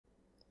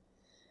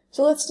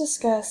So let's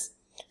discuss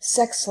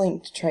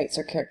sex-linked traits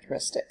or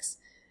characteristics.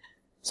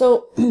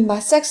 So by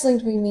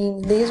sex-linked we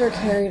mean these are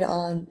carried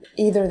on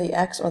either the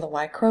X or the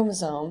Y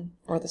chromosome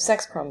or the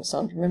sex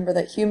chromosome. Remember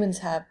that humans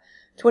have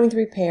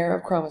 23 pair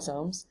of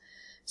chromosomes.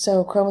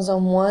 So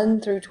chromosome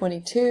 1 through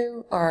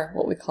 22 are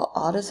what we call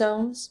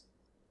autosomes.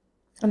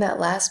 And that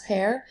last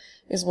pair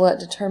is what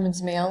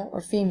determines male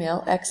or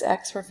female,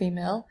 XX for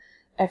female,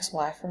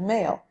 XY for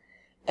male.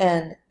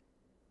 And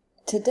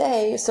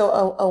today, so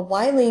a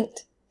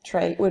Y-linked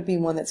trait would be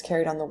one that's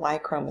carried on the Y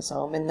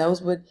chromosome, and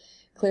those would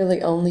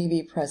clearly only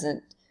be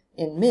present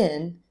in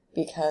men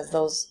because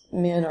those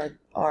men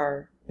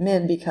are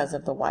men because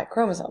of the Y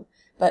chromosome.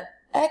 But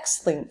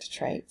X-linked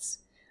traits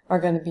are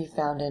going to be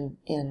found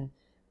in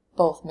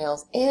both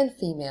males and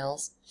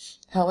females.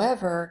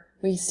 However,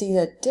 we see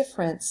a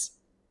difference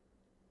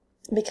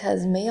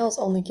because males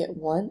only get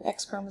one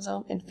X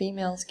chromosome and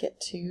females get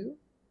two.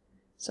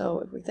 So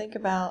if we think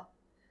about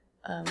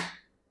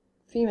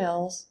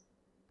females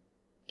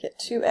get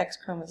two X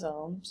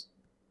chromosomes,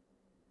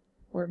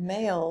 where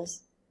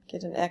males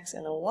get an X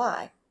and a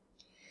Y.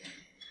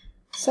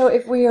 So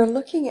if we are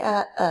looking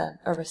at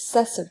a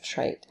recessive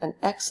trait, an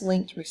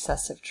X-linked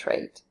recessive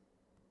trait,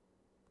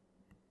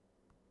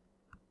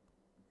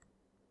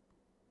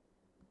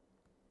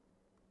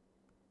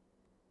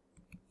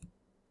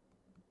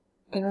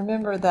 and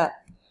remember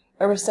that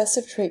a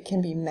recessive trait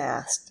can be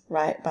masked,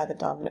 right, by the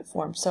dominant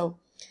form. So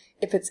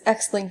if it's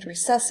X-linked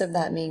recessive,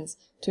 that means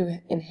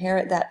to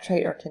inherit that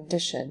trait or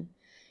condition.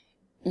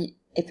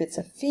 If it's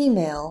a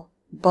female,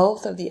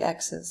 both of the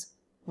X's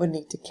would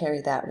need to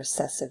carry that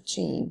recessive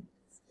gene.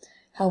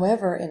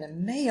 However, in a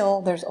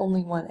male, there's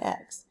only one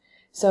X.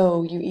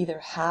 So you either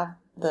have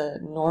the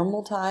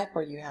normal type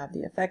or you have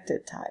the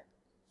affected type.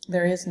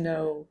 There is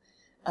no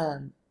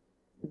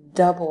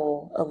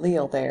double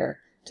allele there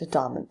to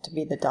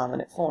be the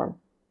dominant form.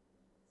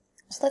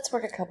 So let's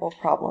work a couple of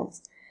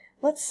problems.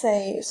 Let's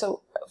say,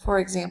 so for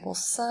example,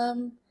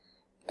 some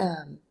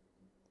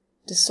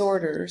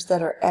disorders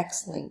that are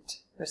X-linked,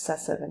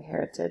 recessive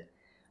inherited,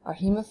 are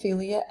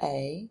hemophilia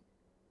A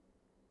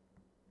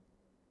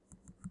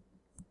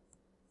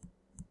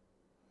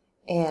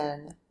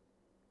and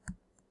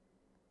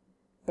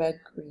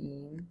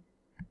red-green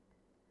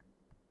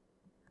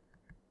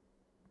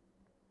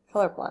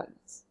color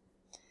blindness.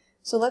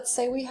 So let's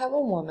say we have a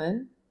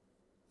woman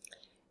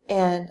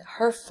and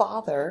her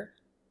father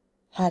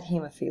had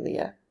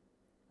hemophilia,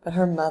 but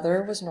her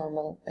mother was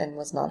normal and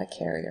was not a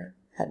carrier,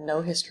 had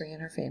no history in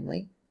her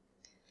family.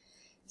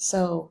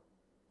 So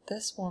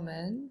this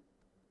woman,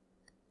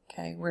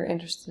 okay, we're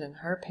interested in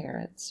her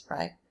parents,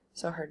 right?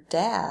 So her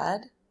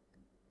dad,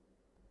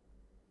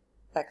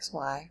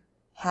 XY,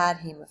 had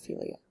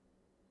hemophilia.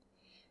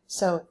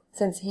 So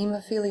since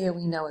hemophilia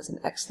we know is an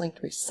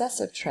X-linked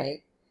recessive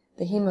trait,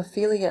 the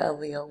hemophilia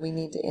allele we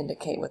need to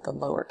indicate with a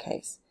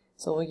lowercase.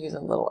 So we'll use a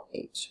little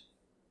h.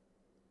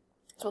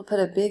 So we'll put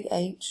a big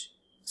H,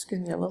 a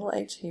little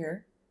h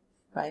here,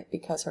 right?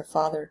 Because her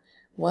father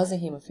was a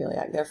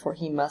hemophiliac, therefore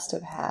he must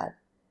have had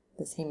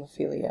this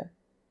hemophilia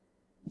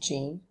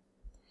gene.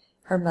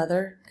 Her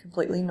mother,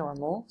 completely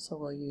normal, so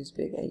we'll use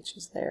big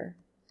H's there.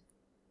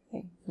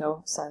 Okay,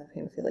 no sign of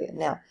hemophilia.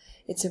 Now,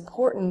 it's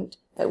important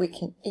that we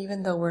can,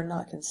 even though we're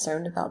not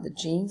concerned about the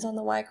genes on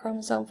the Y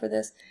chromosome for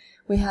this,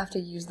 we have to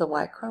use the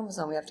Y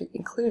chromosome. We have to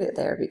include it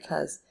there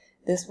because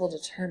this will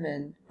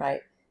determine,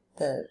 right,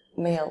 the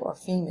male or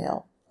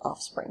female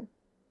offspring.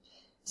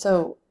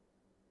 So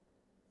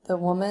the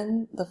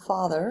woman, the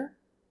father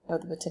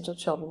of the potential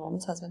children,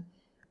 woman's husband,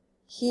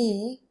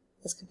 he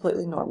is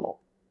completely normal.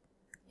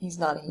 He's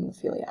not a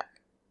hemophiliac.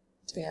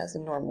 So he has a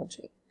normal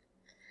gene.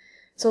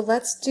 So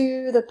let's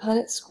do the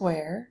Punnett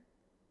square,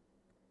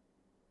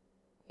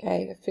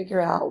 okay, to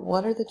figure out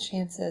what are the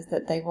chances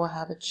that they will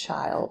have a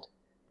child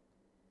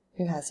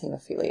who has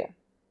hemophilia.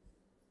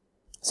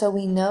 So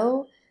we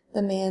know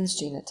the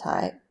man's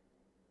genotype.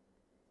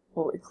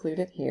 We'll include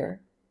it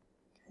here.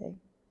 Okay.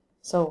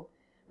 So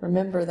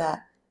remember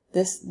that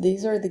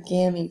these are the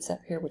gametes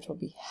up here, which will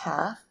be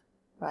half,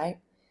 right?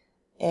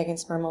 Egg and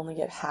sperm only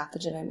get half the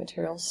genetic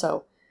material.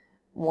 So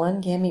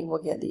one gamete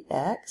will get the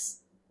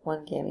X,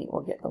 one gamete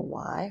will get the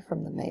Y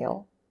from the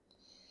male.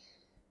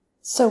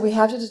 So we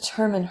have to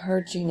determine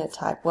her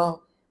genotype.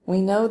 Well,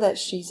 we know that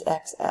she's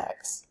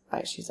XX,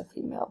 right? She's a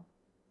female.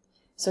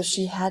 So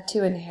she had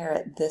to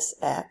inherit this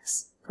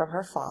X from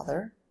her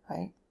father,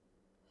 right?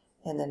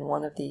 And then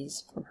one of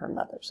these from her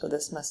mother. So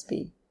this must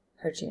be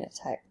her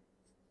genotype.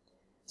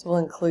 So we'll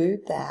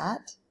include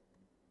that.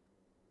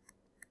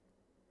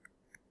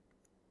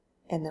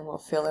 And then we'll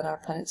fill in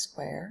our Punnett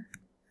square.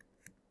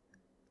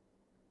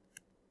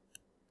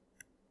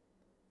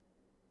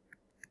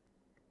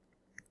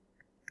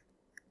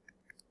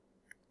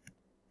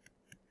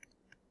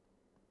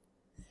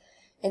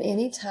 And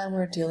anytime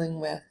we're dealing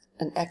with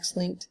an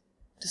X-linked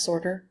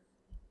disorder,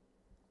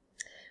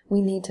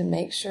 we need to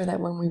make sure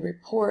that when we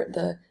report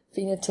the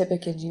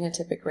phenotypic and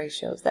genotypic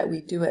ratios that we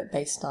do it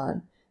based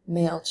on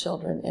male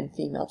children and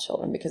female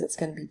children because it's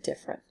going to be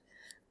different.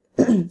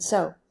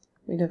 So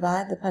we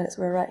divide the Punnett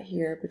square right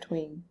here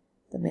between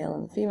the male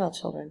and the female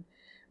children,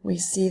 we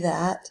see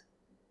that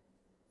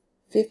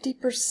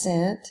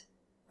 50%,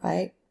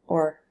 right,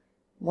 or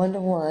 1 to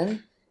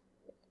 1,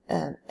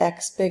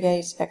 X big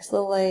H, X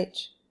little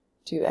h,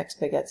 to X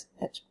big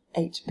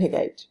H big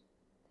H.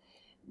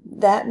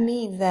 That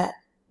means that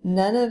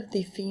none of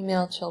the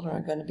female children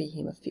are going to be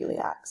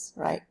hemophiliacs,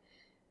 right?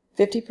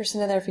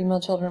 50% of their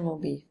female children will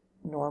be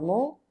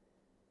normal.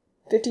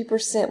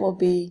 50% will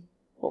be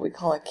what we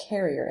call a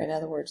carrier. In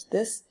other words,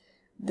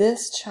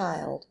 this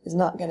child is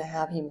not going to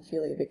have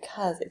hemophilia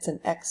because it's an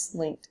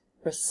X-linked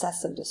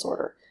recessive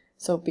disorder.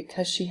 So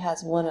because she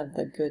has one of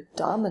the good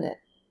dominant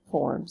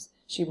forms,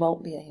 she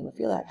won't be a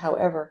hemophiliac.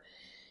 However,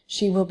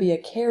 she will be a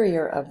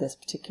carrier of this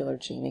particular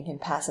gene and can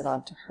pass it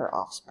on to her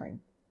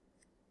offspring.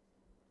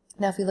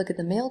 Now, if we look at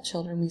the male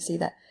children, we see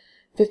that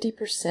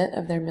 50%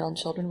 of their male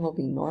children will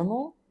be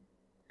normal,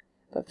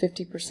 but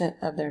 50%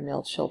 of their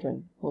male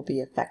children will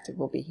be affected,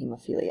 will be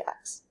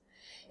hemophiliacs.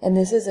 And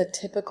this is a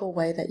typical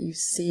way that you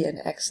see an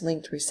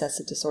X-linked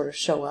recessive disorder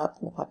show up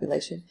in the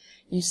population.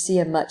 You see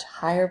a much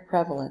higher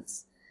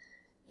prevalence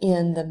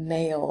in the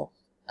male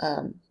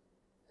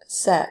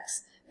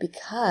sex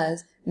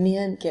because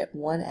men get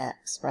one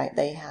X, right?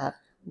 They have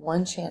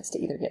one chance to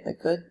either get the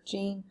good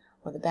gene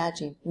or the bad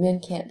gene. Men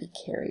can't be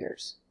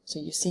carriers. So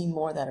you see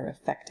more that are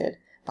affected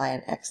by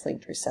an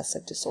X-linked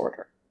recessive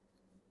disorder.